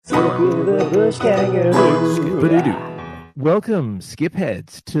with a bush kangaroo. Skip-a-doo-doo. Welcome,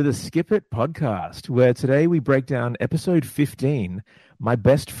 Skipheads, to the Skip It podcast, where today we break down episode 15, My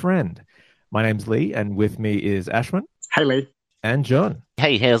Best Friend. My name's Lee, and with me is Ashwin. Hey, Lee. And John.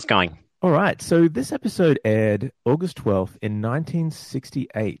 Hey, how's it going? All right, so this episode aired August 12th in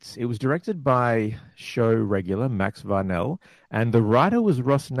 1968. It was directed by show regular Max Varnell, and the writer was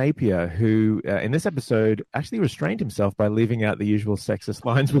Ross Napier, who in this episode actually restrained himself by leaving out the usual sexist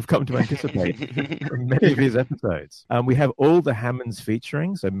lines we've come to anticipate from many of his episodes. We have all the Hammonds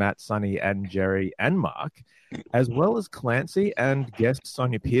featuring, so Matt, Sonny, and Jerry, and Mark, as well as Clancy and guest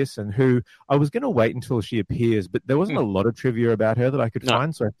Sonia Pearson, who I was going to wait until she appears, but there wasn't a lot of trivia about her that I could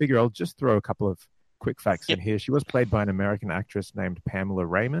find, so I figure I'll just throw a couple of quick facts in here. She was played by an American actress named Pamela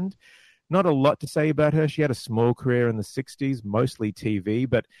Raymond. Not a lot to say about her. She had a small career in the 60s, mostly TV,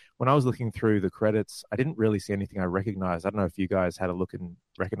 but when I was looking through the credits, I didn't really see anything I recognized. I don't know if you guys had a look and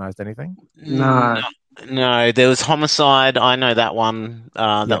recognized anything? No, there was Homicide. I know that one.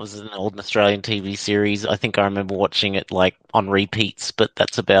 That was an old Australian TV series. I think I remember watching it like on repeats, but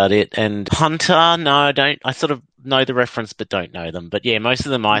that's about it. And Hunter, no, I don't. I sort of know the reference, but don't know them. But yeah, most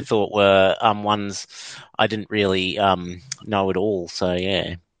of them I thought were ones I didn't really know at all. So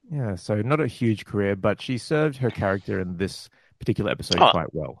yeah. Yeah, so not a huge career, but she served her character in this particular episode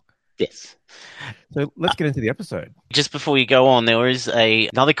quite well. Yes. So let's get into the episode. Just before you go on, there is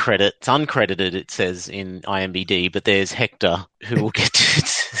another credit. It's uncredited, it says in IMDb, but there's Hector, who will get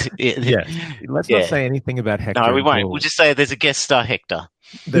to... Yeah. Let's not say anything about Hector. No, we won't. We'll just say there's a guest star, Hector.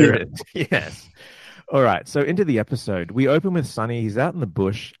 There is, yes. All right, so into the episode. We open with Sonny. He's out in the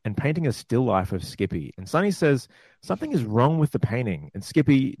bush and painting a still life of Skippy. And Sonny says something is wrong with the painting. And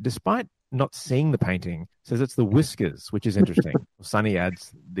Skippy, despite not seeing the painting, says it's the whiskers, which is interesting. Sonny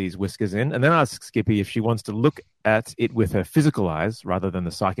adds these whiskers in and then asks Skippy if she wants to look at it with her physical eyes rather than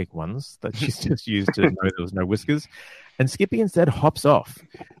the psychic ones that she's just used to know there was no whiskers. And Skippy instead hops off.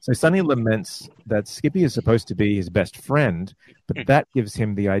 So Sonny laments that Skippy is supposed to be his best friend, but that gives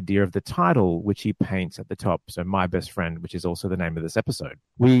him the idea of the title, which he paints at the top. So My Best Friend, which is also the name of this episode.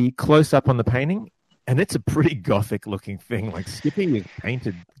 We close up on the painting, and it's a pretty gothic-looking thing. Like Skippy is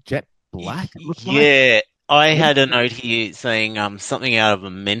painted jet black, it looks like. Yeah. I had a note here saying something out of a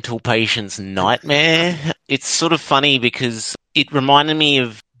mental patient's nightmare. It's sort of funny because it reminded me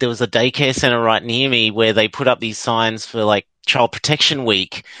of there was a daycare center right near me where they put up these signs for like Child Protection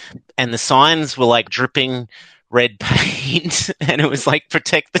Week, and the signs were like dripping red paint, and it was like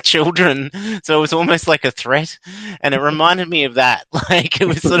protect the children. So it was almost like a threat, and it reminded me of that. Like it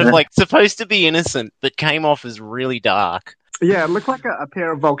was sort of like supposed to be innocent, but came off as really dark. Yeah, it looked like a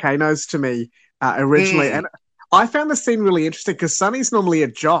pair of volcanoes to me originally, and I found the scene really interesting because Sonny's normally a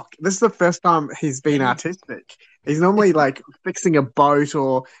jock. This is the first time he's been artistic. He's normally like fixing a boat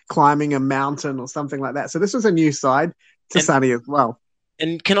or climbing a mountain or something like that. So this was a new side to Sonny as well.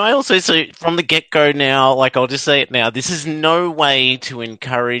 And can I also say from the get-go now, like I'll just say it now, this is no way to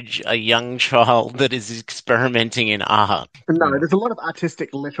encourage a young child that is experimenting in art. No, there's a lot of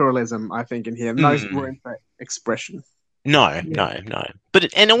artistic literalism, I think, in here. No room for expression. No.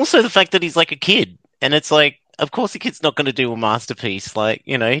 But and also the fact that he's like a kid, and it's like, of course the kid's not going to do a masterpiece, like,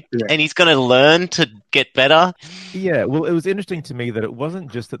 you know, and he's going to learn to get better. Yeah, well, it was interesting to me that it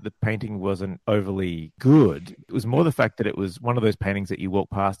wasn't just that the painting wasn't overly good. It was more the fact that it was one of those paintings that you walk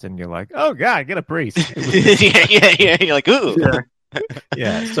past and you're like, oh, God, get a priest. Yeah. You're like, ooh.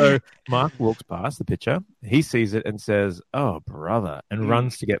 Yeah, so Mark walks past the picture. He sees it and says, oh, brother, and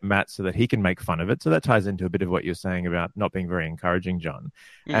runs to get Matt so that he can make fun of it. So that ties into a bit of what you're saying about not being very encouraging, John.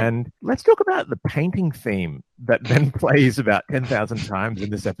 And let's talk about the painting theme that then plays about 10,000 times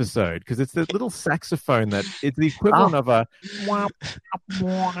in this episode, because it's the little saxophone that it's the equivalent of a... But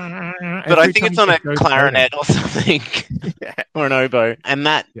I think it's on a clarinet or something, or an oboe. And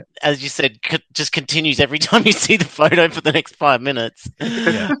that, as you said, just continues every time you see the photo for the next 5 minutes.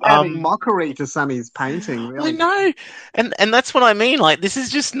 Adding mockery to Sonny's painting, really. I know. And that's what I mean. Like, this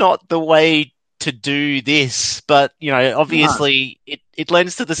is just not the way to do this. But, you know, obviously it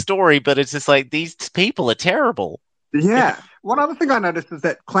lends to the story, but it's just like, these people are terrible. Yeah. One other thing I noticed is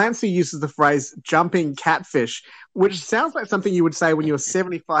that Clancy uses the phrase jumping catfish, which sounds like something you would say when you were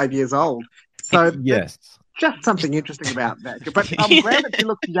 75 years old. So yes. Just something interesting about that. But I'm glad that she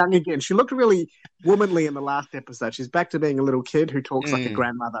looked young again. She looked really womanly in the last episode. She's back to being a little kid who talks like a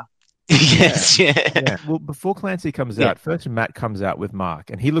grandmother. Yes, yeah. Well, before Clancy comes out, first Matt comes out with Mark,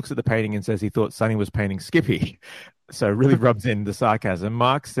 and he looks at the painting and says he thought Sonny was painting Skippy. So it really rubs in the sarcasm.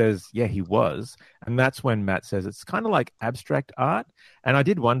 Mark says, yeah, he was. And that's when Matt says it's kind of like abstract art. And I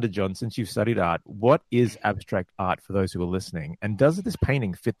did wonder, John, since you've studied art, what is abstract art for those who are listening? And does this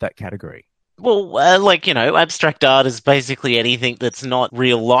painting fit that category? Well, abstract art is basically anything that's not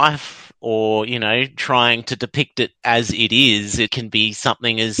real life or, trying to depict it as it is. It can be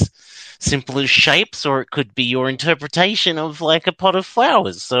something as simple as shapes, or it could be your interpretation of like a pot of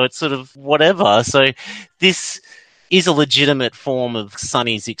flowers. So it's sort of whatever. So this is a legitimate form of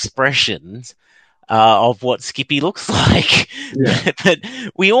Sonny's expressions of what Skippy looks like. Yeah. But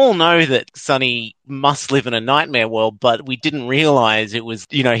we all know that Sonny must live in a nightmare world, but we didn't realize it was,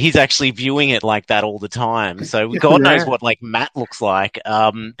 he's actually viewing it like that all the time. So God knows what like Matt looks like.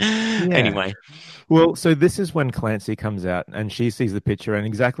 Anyway. Well, so this is when Clancy comes out and she sees the picture, and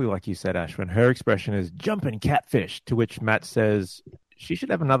exactly like you said, Ash, when her expression is jumping catfish, to which Matt says she should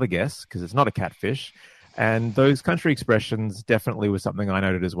have another guess because it's not a catfish. And those country expressions definitely was something I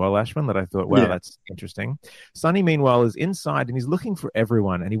noted as well, Ashman, that I thought, wow, that's interesting. Sonny, meanwhile, is inside and he's looking for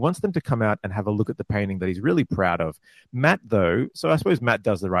everyone and he wants them to come out and have a look at the painting that he's really proud of. Matt, though, so I suppose Matt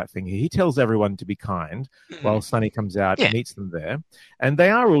does the right thing here. He tells everyone to be kind while Sonny comes out and meets them there. And they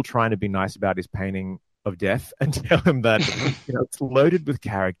are all trying to be nice about his painting of death and tell him that it's loaded with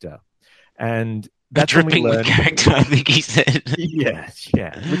character. And that's dripping with character, I think he said. Yes,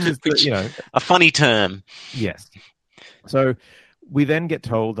 yeah. Which is, a funny term. Yes. So we then get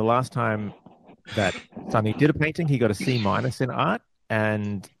told the last time that Sonny did a painting, he got a C- in art.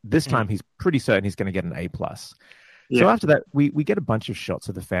 And this time he's pretty certain he's going to get an A+. So after that, we get a bunch of shots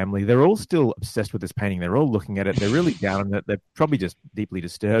of the family. They're all still obsessed with this painting. They're all looking at it. They're really down on it. They're probably just deeply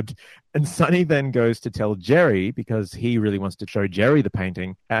disturbed. And Sonny then goes to tell Jerry, because he really wants to show Jerry the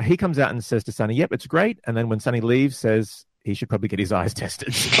painting. He comes out and says to Sonny, yep, it's great. And then when Sonny leaves, says he should probably get his eyes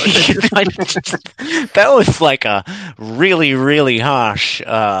tested. That was like a really, really harsh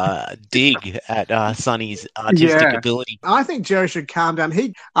dig at Sonny's artistic ability. I think Jerry should calm down.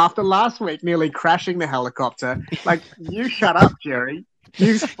 He, after last week nearly crashing the helicopter, you shut up, Jerry.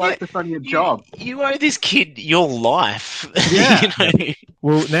 You focus on your job. You owe this kid your life. Yeah.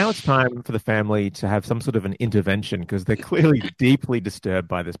 Well, now it's time for the family to have some sort of an intervention because they're clearly deeply disturbed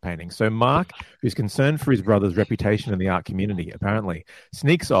by this painting. So Mark, who's concerned for his brother's reputation in the art community, apparently,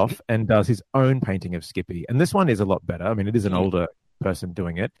 sneaks off and does his own painting of Skippy. And this one is a lot better. I mean, it is an older person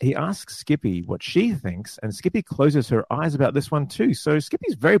doing it. He asks Skippy what she thinks, and Skippy closes her eyes about this one too. So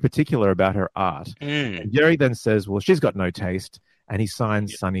Skippy's very particular about her art. And Jerry then says, well, she's got no taste. And he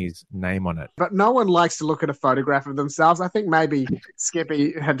signs Sonny's name on it. But no one likes to look at a photograph of themselves. I think maybe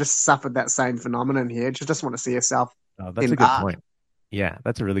Skippy had just suffered that same phenomenon here. She just want to see herself that's a good point. Yeah,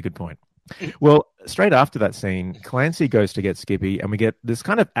 that's a really good point. Well, straight after that scene, Clancy goes to get Skippy, and we get this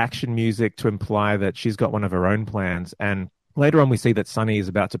kind of action music to imply that she's got one of her own plans. And later on, we see that Sonny is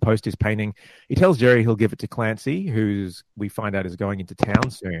about to post his painting. He tells Jerry he'll give it to Clancy, who's we find out is going into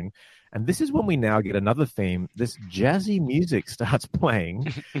town soon. And this is when we now get another theme. This jazzy music starts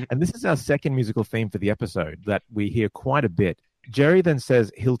playing. And this is our second musical theme for the episode that we hear quite a bit. Jerry then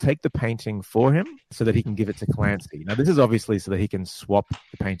says he'll take the painting for him so that he can give it to Clancy. Now, this is obviously so that he can swap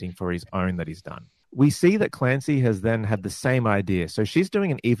the painting for his own that he's done. We see that Clancy has then had the same idea. So she's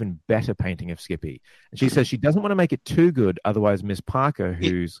doing an even better painting of Skippy. And she says she doesn't want to make it too good. Otherwise, Miss Parker,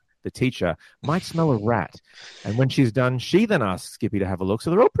 who's the teacher, might smell a rat. And when she's done, she then asks Skippy to have a look. So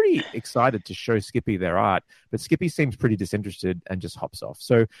they're all pretty excited to show Skippy their art, but Skippy seems pretty disinterested and just hops off.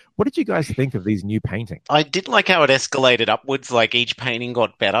 So what did you guys think of these new paintings? I did like how it escalated upwards, like each painting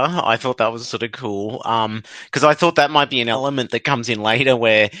got better. I thought that was sort of cool, because I thought that might be an element that comes in later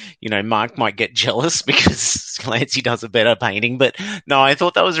where, Mark might get jealous because Clancy does a better painting. But no, I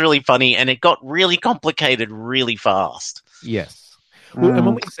thought that was really funny, and it got really complicated really fast. Yes. Well, and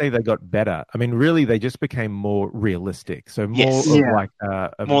when we say they got better, I mean, really, they just became more realistic. So more like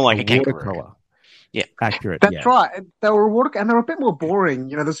a watercolor. Yeah, accurate. That's right. They were and they were a bit more boring.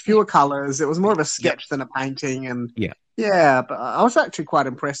 There's fewer colors. It was more of a sketch than a painting. And but I was actually quite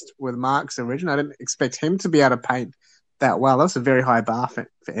impressed with Mark's origin. I didn't expect him to be able to paint that well. That's a very high bar for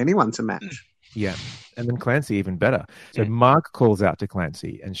anyone to match. Yeah. And then Clancy even better. So Mark calls out to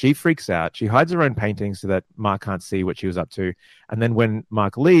Clancy and she freaks out. She hides her own painting so that Mark can't see what she was up to. And then when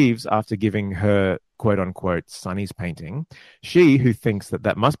Mark leaves, after giving her quote unquote Sonny's painting, she, who thinks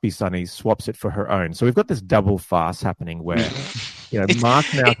that must be Sonny's, swaps it for her own. So we've got this double farce happening where Mark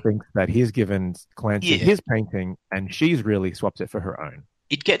now thinks that he's given Clancy his painting and she's really swapped it for her own.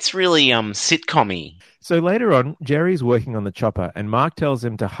 It gets really sitcom-y. So later on, Jerry's working on the chopper, and Mark tells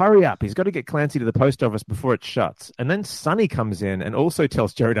him to hurry up. He's got to get Clancy to the post office before it shuts. And then Sonny comes in and also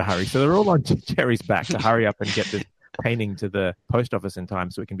tells Jerry to hurry. So they're all on Jerry's back to hurry up and get this painting to the post office in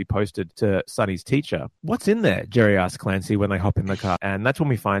time so it can be posted to Sonny's teacher. What's in there? Jerry asks Clancy when they hop in the car. And that's when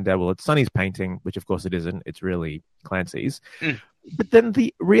we find out, well, it's Sonny's painting, which of course it isn't. It's really Clancy's. But then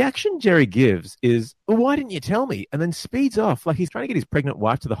the reaction Jerry gives is, well, why didn't you tell me? And then speeds off like he's trying to get his pregnant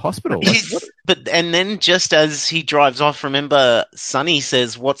wife to the hospital. And then just as he drives off, remember, Sonny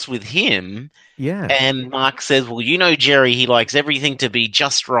says, what's with him? Yeah. And Mark says, well, you know, Jerry, he likes everything to be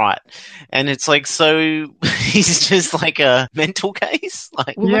just right. And it's like, so he's just like a mental case?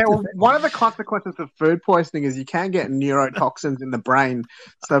 Like, one of the consequences of food poisoning is you can get neurotoxins in the brain.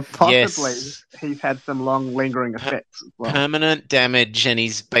 So possibly he's had some long lingering effects as well. Permanent damage, and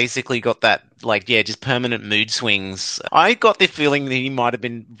he's basically got that, just permanent mood swings. I got the feeling that he might have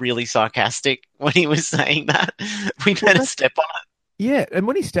been really sarcastic when he was saying that. We better step on it. Yeah, and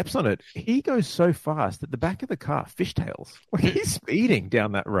when he steps on it, he goes so fast that the back of the car fishtails. He's speeding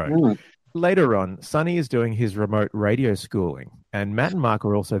down that road. Later on, Sonny is doing his remote radio schooling, and Matt and Mark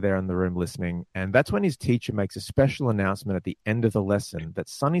are also there in the room listening, and that's when his teacher makes a special announcement at the end of the lesson that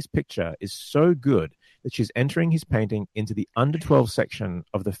Sonny's picture is so good that she's entering his painting into the under 12 section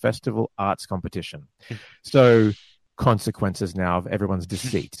of the festival arts competition. So consequences now of everyone's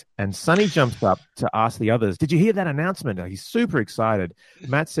deceit. And Sonny jumps up to ask the others, did you hear that announcement? He's super excited.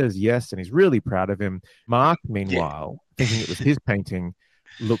 Matt says yes, and he's really proud of him. Mark, meanwhile, thinking it was his painting,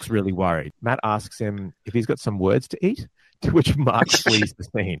 looks really worried. Matt asks him if he's got some words to eat, to which Mark flees the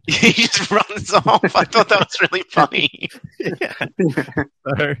scene. He just runs off. I thought that was really funny.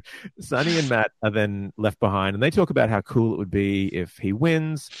 So Sonny and Matt are then left behind, and they talk about how cool it would be if he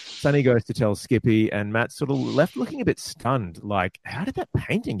wins. Sonny goes to tell Skippy, and Matt's sort of left looking a bit stunned, like, how did that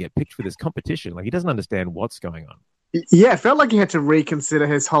painting get picked for this competition? Like, he doesn't understand what's going on. Yeah, it felt like he had to reconsider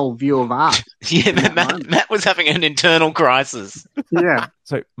his whole view of art. Matt was having an internal crisis. Yeah.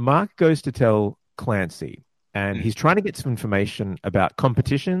 So Mark goes to tell Clancy, and he's trying to get some information about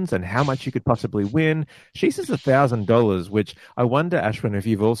competitions and how much you could possibly win. She says $1,000, which I wonder, Ashwin, if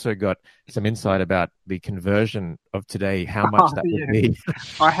you've also got some insight about the conversion of today, how much that would be.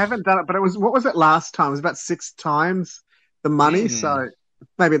 I haven't done it, but what was it last time? It was about 6 times the money, so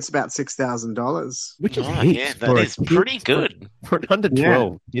maybe it's about $6,000. Which is that is pretty good. For an under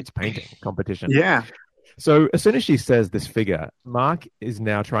 12 kids painting competition. Yeah. So as soon as she says this figure, Mark is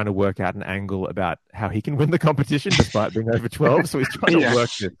now trying to work out an angle about how he can win the competition despite being over 12. So he's trying to work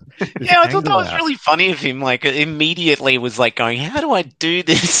this I thought that was really funny of him. Like, immediately was like going, how do I do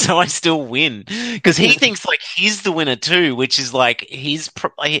this so I still win? Because he thinks like he's the winner too, which is like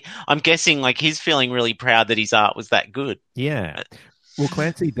I'm guessing like he's feeling really proud that his art was that good. Yeah. Well,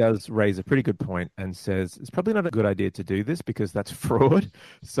 Clancy does raise a pretty good point and says it's probably not a good idea to do this because that's fraud.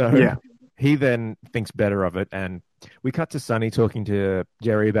 So he then thinks better of it, and we cut to Sonny talking to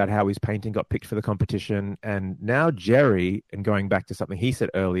Jerry about how his painting got picked for the competition, and now Jerry, and going back to something he said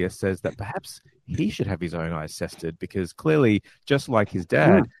earlier, says that perhaps he should have his own eyes tested because clearly, just like his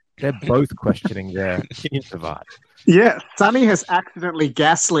dad, they're both questioning their opinions of art. Yeah, Sonny has accidentally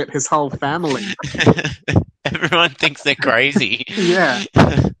gaslit his whole family. Everyone thinks they're crazy. Yeah.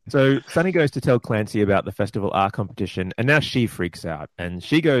 So Sonny goes to tell Clancy about the festival art competition, and now she freaks out, and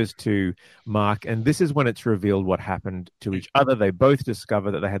she goes to Mark, and this is when it's revealed what happened to each other. They both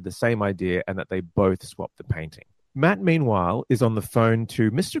discover that they had the same idea and that they both swapped the painting. Matt, meanwhile, is on the phone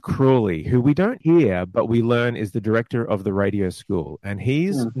to Mr. Crawley, who we don't hear, but we learn is the director of the radio school, and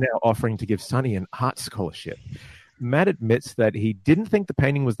he's now offering to give Sonny an art scholarship. Matt admits that he didn't think the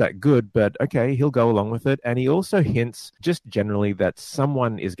painting was that good, but okay, he'll go along with it. And he also hints just generally that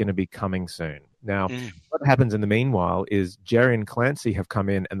someone is going to be coming soon. Now, what happens in the meanwhile is Jerry and Clancy have come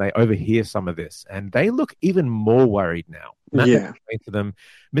in and they overhear some of this, and they look even more worried now. Matt explains to them,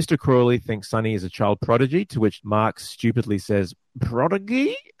 Mr. Crawley thinks Sonny is a child prodigy, to which Mark stupidly says,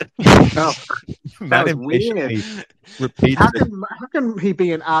 prodigy? Oh, Matt that was weird. Repeats how can he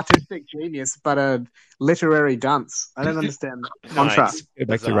be an artistic genius but a literary dunce? I don't understand that contrast. Go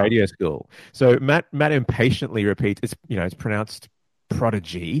back to radio school. So Matt impatiently repeats, it's pronounced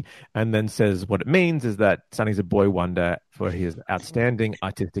prodigy, and then says what it means is that Sonny's a boy wonder for his outstanding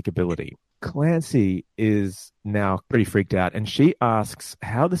artistic ability. Clancy is now pretty freaked out, and she asks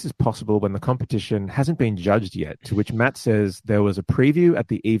how this is possible when the competition hasn't been judged yet, to which Matt says there was a preview at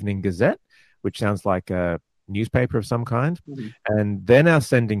the Evening Gazette, which sounds like a newspaper of some kind, and they're now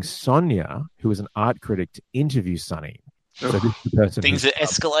sending Sonia, who is an art critic, to interview Sonny. So this is the person things are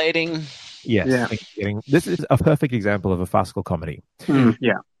escalating. Yes. Yeah. This is a perfect example of a farcical comedy.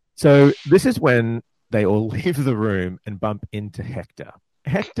 Yeah. So this is when they all leave the room and bump into Hector.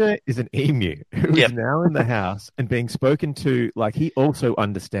 Hector is an emu who is now in the house and being spoken to like he also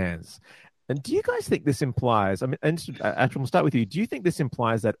understands. And do you guys think this implies, I mean, and Ashton, we'll start with you. Do you think this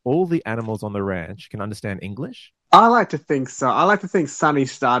implies that all the animals on the ranch can understand English? I like to think so. I like to think Sonny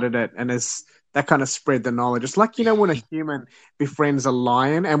started it and that kind of spread the knowledge. It's like, when a human befriends a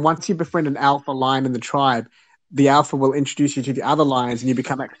lion, and once you befriend an alpha lion in the tribe, the alpha will introduce you to the other lions and you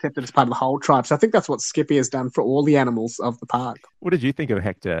become accepted as part of the whole tribe. So I think that's what Skippy has done for all the animals of the park. What did you think of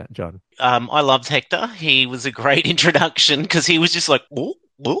Hector, John? I loved Hector. He was a great introduction because he was just like, whoa,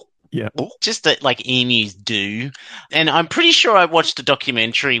 whoa. Yeah. Just that like emus do. And I'm pretty sure I watched a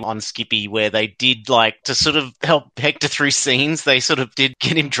documentary on Skippy where they did like to sort of help Hector through scenes. They sort of did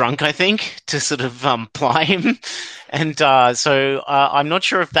get him drunk, I think, to sort of ply him. And so I'm not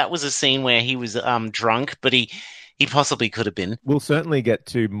sure if that was a scene where he was drunk, but he possibly could have been. We'll certainly get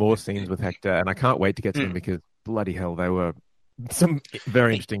to more scenes with Hector, and I can't wait to get to them because bloody hell, they were some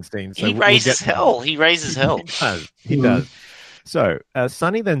very interesting scenes. So he raises hell. He raises hell. He does. So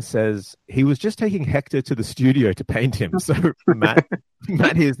Sonny then says he was just taking Hector to the studio to paint him. So Matt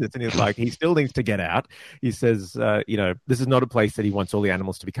hears this and he's like, he still needs to get out. He says, this is not a place that he wants all the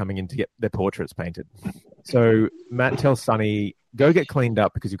animals to be coming in to get their portraits painted. So Matt tells Sonny, go get cleaned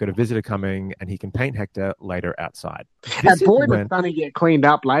up because you've got a visitor coming and he can paint Hector later outside. And boy, did Sonny get cleaned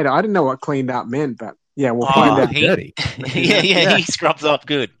up later. I didn't know what cleaned up meant, but yeah, we'll find out. Dirty. Yeah, he scrubs up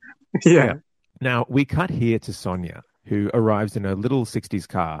good. Yeah. Now, we cut here to Sonia, who arrives in a little 60s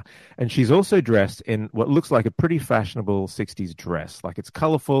car. And she's also dressed in what looks like a pretty fashionable 60s dress. Like it's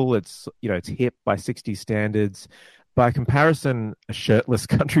colorful, it's hip by 60s standards. By comparison, a shirtless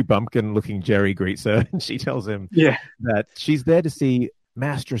country bumpkin looking Jerry greets her and she tells him that she's there to see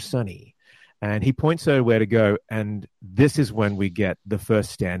Master Sonny. And he points her where to go. And this is when we get the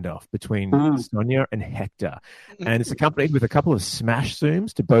first standoff between Sonia and Hector. And it's accompanied with a couple of smash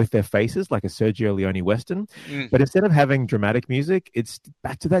zooms to both their faces, like a Sergio Leone Western. But instead of having dramatic music, it's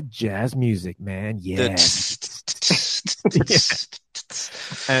back to that jazz music, man. Yeah.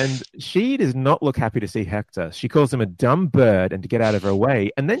 And she does not look happy to see Hector. She calls him a dumb bird and to get out of her way.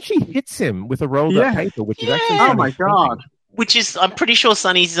 And then she hits him with a rolled up paper, which is actually... Oh, my God. Which is, I'm pretty sure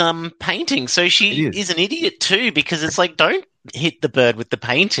Sonny's painting. So she is an idiot too, because it's like, don't hit the bird with the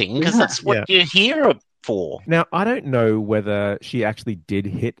painting, because that's what you're here for. Now, I don't know whether she actually did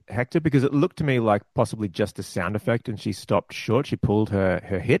hit Hector, because it looked to me like possibly just a sound effect and she stopped short. She pulled her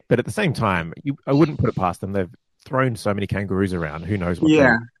hit. But at the same time, I wouldn't put it past them. They've thrown so many kangaroos around. Who knows what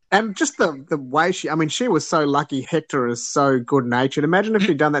And just the way she was so lucky. Hector is so good-natured. Imagine if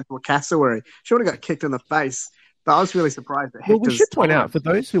she'd done that to a cassowary. She would have got kicked in the face. But I was really surprised that Hector's... Well, we should point out, for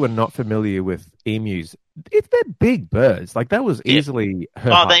those who are not familiar with emus, if they're big birds, like that was easily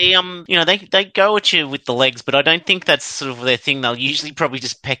her height. they go at you with the legs, but I don't think that's sort of their thing. They'll usually probably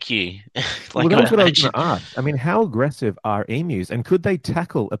just peck you. Well, that's what I was going to ask. I mean, how aggressive are emus, and could they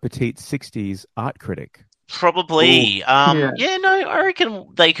tackle a petite 60s art critic? Probably. I reckon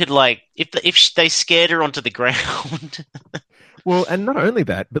they could, like, if they scared her onto the ground. Well, and not only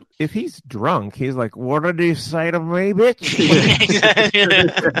that, but if he's drunk, he's like, what did he say to me, bitch?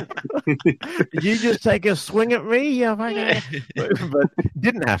 Did you just take a swing at me? Yeah. But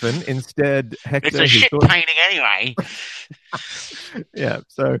didn't happen. Instead, Hector... It's a shit painting anyway.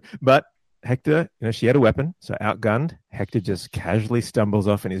 But Hector, she had a weapon, so outgunned. Hector just casually stumbles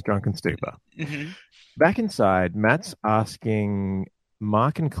off in his drunken stupor. Back inside, Matt's asking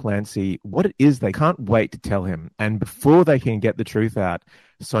Mark and Clancy what it is they can't wait to tell him. And before they can get the truth out,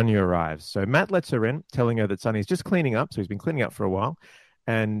 Sonia arrives. So Matt lets her in, telling her that Sonny's just cleaning up. So he's been cleaning up for a while.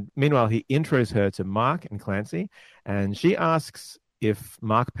 And meanwhile, he intros her to Mark and Clancy. And she asks if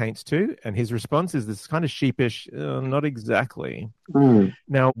Mark paints too. And his response is this kind of sheepish, not exactly.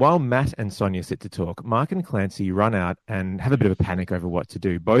 Now, while Matt and Sonia sit to talk, Mark and Clancy run out and have a bit of a panic over what to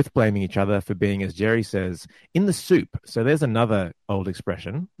do, both blaming each other for being, as Jerry says, in the soup. So there's another old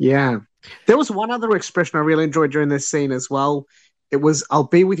expression. Yeah. There was one other expression I really enjoyed during this scene as well. It was, I'll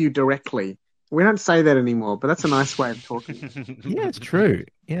be with you directly. We don't say that anymore, but that's a nice way of talking. Yeah, it's true.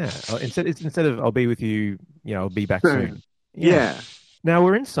 Yeah. Instead of I'll be with you, I'll be back soon. Yeah. Now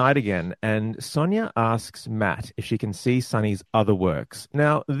we're inside again, and Sonia asks Matt if she can see Sonny's other works.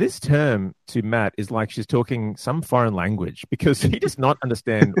 Now, this term to Matt is like she's talking some foreign language because he does not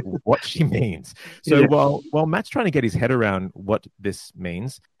understand what she means. So while Matt's trying to get his head around what this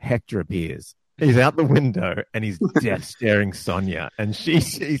means, Hector appears. He's out the window and he's death staring Sonia, and she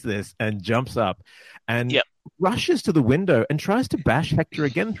sees this and jumps up and rushes to the window and tries to bash Hector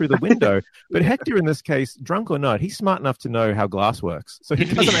again through the window. But Hector, in this case, drunk or not, he's smart enough to know how glass works, so he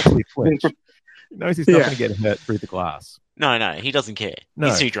doesn't actually flinch. He knows he's not Yeah. going to get hurt through the glass. No, he doesn't care. No,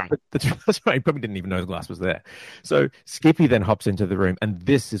 He's too drunk. but that's right. He probably didn't even know the glass was there. So Skippy then hops into the room, and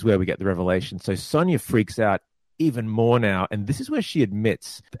this is where we get the revelation. So Sonia freaks out even more now, and this is where she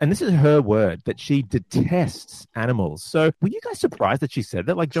admits, and this is her word, that she detests animals. So were you guys surprised that she said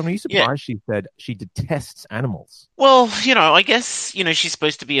that? Like, John, are you surprised she said she detests animals? Well, I guess, she's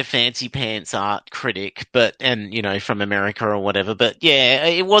supposed to be a fancy pants art critic, and from America or whatever. But yeah,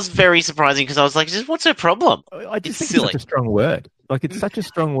 it was very surprising because I was like, what's her problem? I just think It's it's silly. such a strong word. Like, it's such a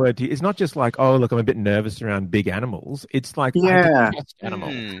strong word. It's not just like, oh, look, I'm a bit nervous around big animals. It's like, Yeah. I detest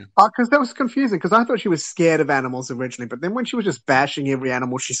animals. Mm. Because that was confusing, because I thought she was scared of animals originally, but then when she was just bashing every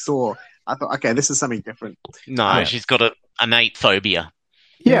animal she saw, I thought, okay, this is something different. No, Yeah. she's got an innate phobia.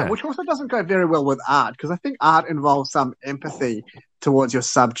 Yeah, Yeah. which also doesn't go very well with art, because I think art involves some empathy towards your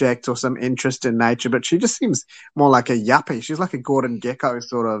subject or some interest in nature, but she just seems more like a yuppie. She's like a Gordon Gekko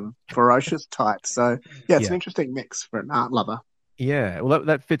sort of ferocious type. So, yeah, it's an Yeah. interesting mix for an art lover. Yeah, well,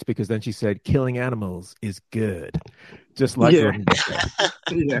 that fits because then she said, killing animals is good. Just like Yeah. Gordon Gekko.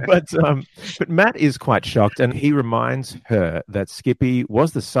 Yeah. But Matt is quite shocked, and he reminds her that Skippy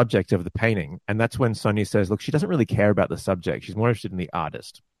was the subject of the painting, and that's when Sonia says, look, she doesn't really care about the subject. She's more interested in the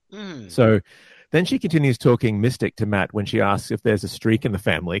artist. Mm. So then she continues talking mystic to Matt when she asks if there's a streak in the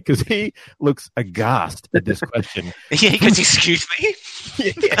family, because he looks aghast at this question. Yeah, he goes, excuse me?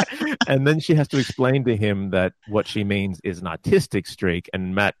 Yeah. And then she has to explain to him that what she means is an artistic streak,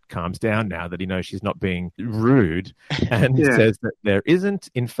 and Matt calms down now that he knows she's not being rude, and Yeah. says that there isn't.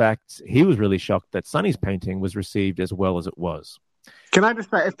 In fact, he was really shocked that Sonny's painting was received as well as it was. Can I just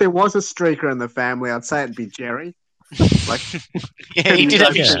say, if there was a streaker in the family, I'd say it'd be Jerry. Like, Yeah, he did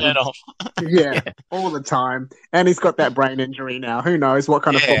have his Yeah. shirt off. yeah, all the time. And he's got that brain injury now. Who knows what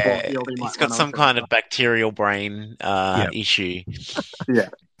kind of football field he might he's got run some onto. kind of bacterial brain issue.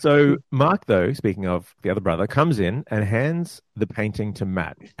 So Mark, though, speaking of the other brother, comes in and hands the painting to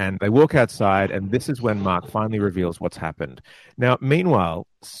Matt, and they walk outside, and this is when Mark finally reveals what's happened. Now, meanwhile,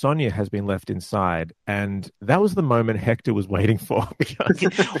 Sonia has been left inside, and that was the moment Hector was waiting for. Because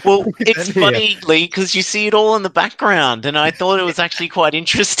Well, it's And here- funny, Lee, because you see it all in the background, and I thought it was actually quite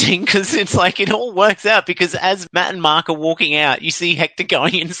interesting because it's like it all works out. Because as Matt and Mark are walking out, you see Hector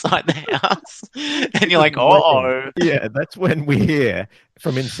going inside the house, and you're like, "Oh, Yeah, that's when we hear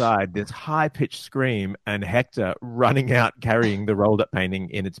from inside this high-pitched scream and Hector running out carrying the rolled-up painting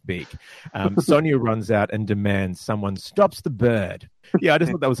in its beak. Sonia runs out and demands someone stops the bird. Yeah, I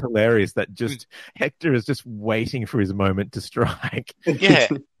just thought that was hilarious that just Hector is just waiting for his moment to strike. yeah."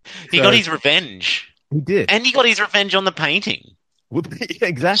 He So- got his revenge, He did. and he got his revenge on the painting Well, yeah,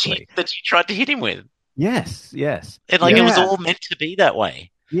 exactly. that she tried to hit him with. Yes. And like it was Yeah. all meant to be that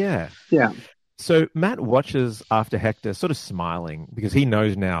way. Yeah. Yeah. So Matt watches after Hector, sort of smiling because he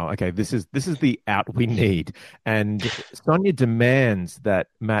knows now, okay, this is the out we need. And Sonia demands that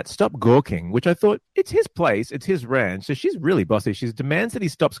Matt stop gawking, which I thought it's his place, it's his ranch. So she's really bossy. She demands that he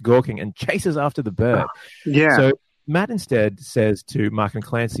stops gawking and chases after the bird. Yeah. So Matt instead says to Mark and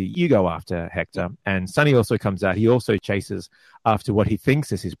Clancy, you go after Hector. And Sonny also comes out. He also chases after what he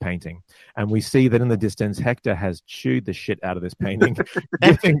thinks is his painting. And we see that in the distance, Hector has chewed the shit out of this painting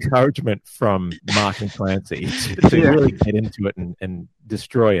with encouragement from Mark and Clancy to Yeah. really get into it and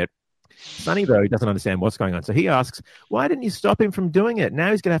destroy it. Sonny, though, doesn't understand what's going on. So he asks, why didn't you stop him from doing it? Now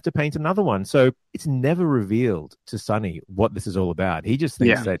he's going to have to paint another one. So it's never revealed to Sonny what this is all about. He just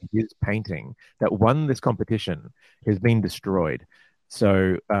thinks that his painting that won this competition has been destroyed.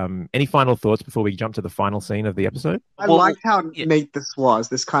 So any final thoughts before we jump to the final scene of the episode? I Well, liked how yeah. neat this was,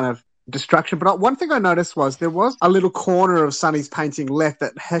 this kind of destruction. But one thing I noticed was there was a little corner of Sonny's painting left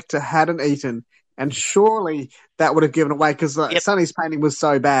that Hector hadn't eaten. And surely that would have given away, because Yep. Sonny's painting was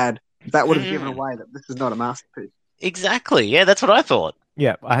so bad, that would have given Mm. away that this is not a masterpiece. Exactly. Yeah, that's what I thought.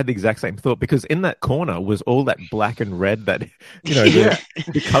 Yeah, I had the exact same thought because in that corner was all that black and red that, Yeah.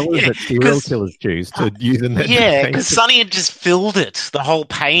 the colors Yeah, that serial 'cause- killers choose to use in their Yeah, painting. because Sonny had just filled it, the whole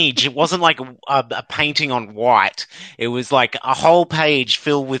page. It wasn't like a painting on white. It was like a whole page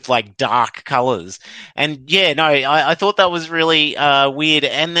filled with like dark colors. And yeah, no, I thought that was really weird.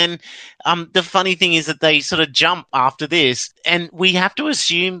 And then the funny thing is that they sort of jump after this, and we have to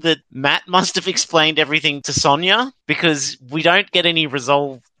assume that Matt must have explained everything to Sonia because we don't get any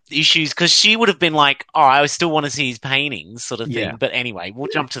resolved issues, because she would have been like, oh, I still want to see his paintings sort of thing. Yeah. But anyway, we'll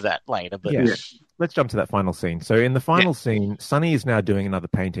jump to that later. But Yeah. Let's jump to that final scene. So in the final scene, Sonny is now doing another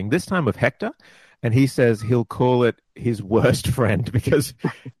painting, this time of Hector, and he says he'll call it his worst friend because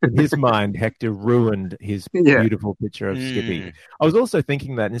in his mind, Hector ruined his Yeah. beautiful picture of Skippy. Mm. I was also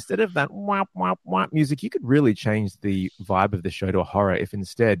thinking that instead of that whap, whap, whap music, you could really change the vibe of the show to a horror if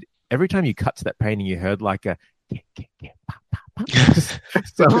instead every time you cut to that painting, you heard like a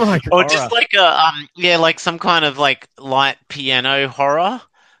so like Or horror. just like like some kind of like light piano horror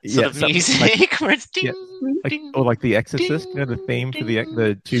sort of something music where it's ding, like, ding. or like The Exorcist, ding, you know, the theme for ding.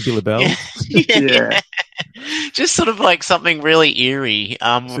 the tubular bells. Yeah. Just sort of like something really eerie.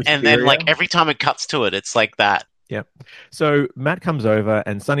 And then Suspiria. like every time it cuts to it, it's like that. Yep. So Matt comes over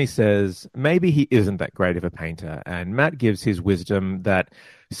and Sonny says maybe he isn't that great of a painter. And Matt gives his wisdom that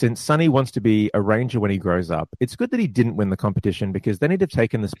since Sonny wants to be a ranger when he grows up, it's good that he didn't win the competition because then he'd have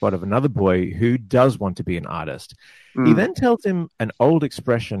taken the spot of another boy who does want to be an artist. He then tells him an old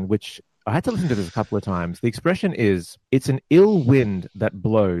expression, which I had to listen to this a couple of times. The expression is, it's an ill wind that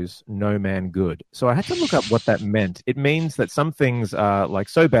blows no man good. So I had to look up what that meant. It means that some things are like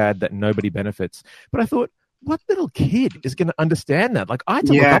so bad that nobody benefits. But I thought, what little kid is going to understand that? Like, I had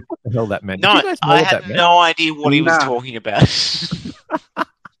to look up what the hell that meant. No, Did you guys know I what had that meant? no idea what he was No. talking about.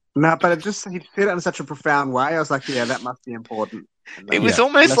 No, but he said it in such a profound way. I was like, yeah, that must be important. It was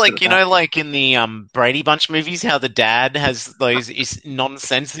almost like, you know, like in the Brady Bunch movies, how the dad has those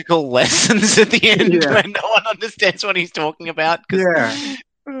nonsensical lessons at the end Yeah. where no one understands what he's talking about. 'Cause Yeah.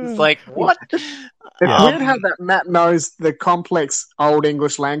 it's like, what? It's weird how that Matt knows the complex Old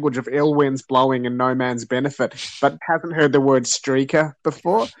English language of ill winds blowing and no man's benefit, but hasn't heard the word streaker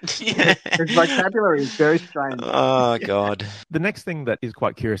before. Yeah. His vocabulary is very strange. Oh, God. The next thing that is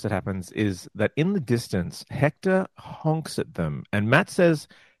quite curious that happens is that in the distance, Hector honks at them, and Matt says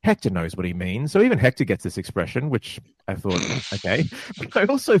Hector knows what he means. So even Hector gets this expression, which I thought, okay. But I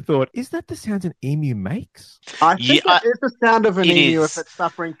also thought, is that the sound an emu makes? I think Yeah, it is the sound of an it emu is. if it's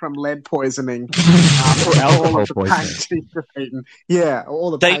suffering from lead poisoning. Or all alcohol of the poisoning. paint he's just eaten. Yeah,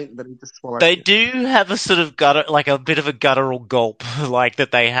 all the They- paint that he just swallowed. They do have a sort of gutter, like a bit of a guttural gulp, like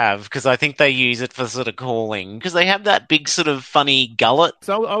that they have, because I think they use it for sort of calling, because they have that big sort of funny gullet.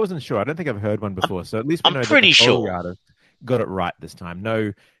 So I wasn't sure. I don't think I've heard one before. So at least we I'm know pretty that the Foley sure. artist got it right this time.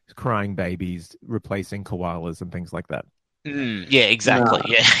 No crying babies replacing koalas and things like that. Yeah, exactly. No.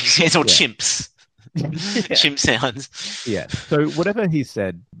 Yeah, it's all Yeah. chimps. Chimp sounds. Yeah. So whatever he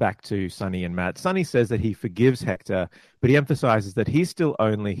said back to Sonny and Matt, Sonny says that he forgives Hector, but he emphasizes that he's still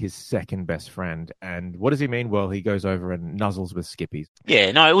only his second best friend. And what does he mean? Well, he goes over and nuzzles with Skippy.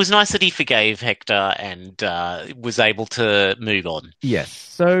 Yeah, no, it was nice that he forgave Hector and was able to move on. Yes.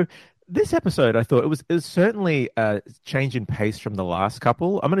 So this episode, I thought it was certainly a change in pace from the last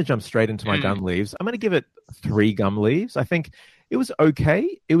couple. I'm going to jump straight into my gum leaves. I'm going to give it 3 gum leaves. I think it was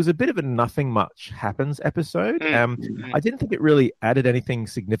okay. It was a bit of a nothing much happens episode. I didn't think it really added anything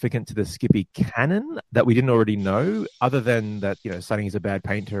significant to the Skippy canon that we didn't already know, other than that, you know, Sonny's a bad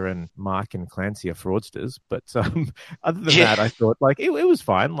painter and Mark and Clancy are fraudsters. But other than that, I thought like it was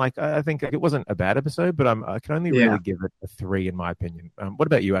fine. Like I think it wasn't a bad episode, but I can only really give it a 3 in my opinion. What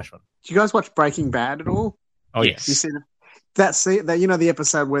about you, Ashwin? Did you guys watch Breaking Bad at all? Oh Yes. You see that you know, the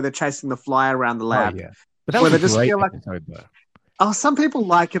episode where they're chasing the fly around the lab. Oh, yeah. But that Where was a they just great feel like- episode, though. Oh, some people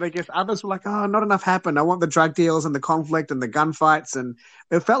like it, I guess. Others were like, oh, not enough happened. I want the drug deals and the conflict and the gunfights. And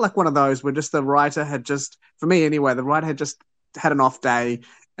it felt like one of those where just the writer had just, for me anyway, the writer had just had an off day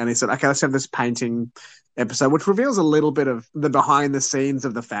and he said, okay, let's have this painting episode, which reveals a little bit of the behind the scenes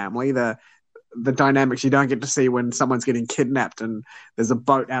of the family, the dynamics you don't get to see when someone's getting kidnapped and there's a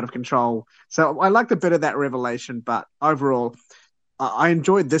boat out of control. So I liked a bit of that revelation, but overall, I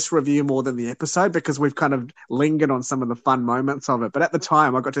enjoyed this review more than the episode because we've kind of lingered on some of the fun moments of it. But at the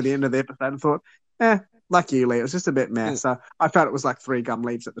time, I got to the end of the episode and thought, like you, Lee, it was just a bit meh. So I felt it was like 3 gum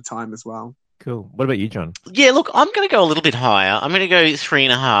leaves at the time as well. Cool. What about you, John? Yeah, look, I'm going to go a little bit higher. I'm going to go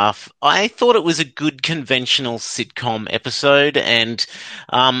 3.5. I thought it was a good conventional sitcom episode, and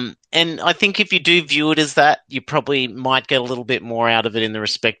I think if you do view it as that, you probably might get a little bit more out of it in the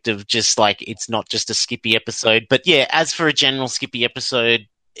respect of just like it's not just a Skippy episode. But yeah, as for a general Skippy episode,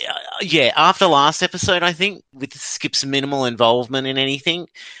 after last episode, I think with Skip's minimal involvement in anything,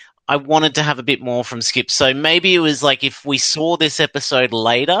 I wanted to have a bit more from Skip. So maybe it was like if we saw this episode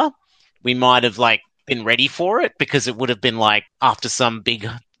later, we might have like been ready for it because it would have been like after some big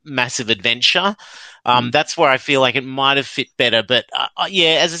massive adventure. That's where I feel like it might have fit better. But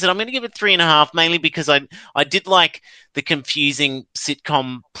as I said, I'm going to give it 3.5 mainly because I did like the confusing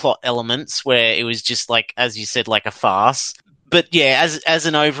sitcom plot elements where it was just like, as you said, like a farce. But yeah, as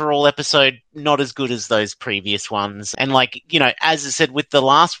an overall episode, not as good as those previous ones. And like, you know, as I said, with the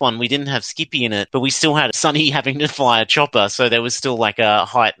last one, we didn't have Skippy in it, but we still had Sonny having to fly a chopper. So there was still like a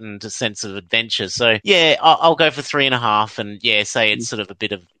heightened sense of adventure. So yeah, I'll go for 3.5 and say it's sort of a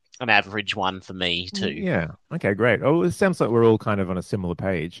bit of an average one for me too. Yeah. Okay, great. Oh, it sounds like we're all kind of on a similar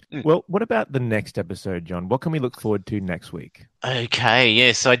page. Well, what about the next episode, John? What can we look forward to next week? Okay,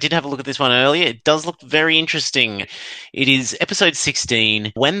 yeah, so I did have a look at this one earlier. It does look very interesting. It is episode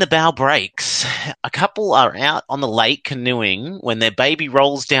 16, When the Bow Breaks. A couple are out on the lake canoeing when their baby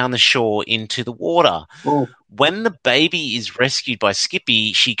rolls down the shore into the water. Oh. When the baby is rescued by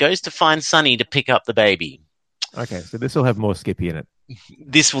Skippy, she goes to find Sunny to pick up the baby. Okay, so this will have more Skippy in it.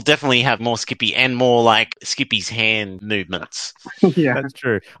 This will definitely have more Skippy and more like Skippy's hand movements. Yeah. That's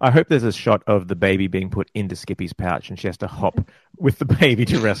true. I hope there's a shot of the baby being put into Skippy's pouch and she has to hop with the baby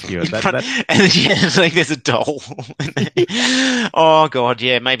to rescue it. And yeah, it's like there's a doll. Oh, God,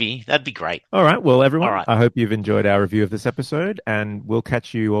 yeah, maybe. That'd be great. All right. Well, everyone, All right. I hope you've enjoyed our review of this episode, and we'll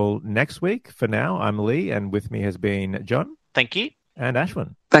catch you all next week. For now, I'm Lee, and with me has been John Thank you. and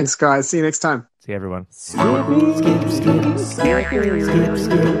Ashwin. Thanks, guys. See you next time. See you, everyone. Skippy, skip, skip, skip, skip, skip,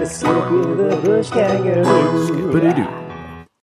 skip, Skippy the bush kangaroo. Skip-a-doo-doo.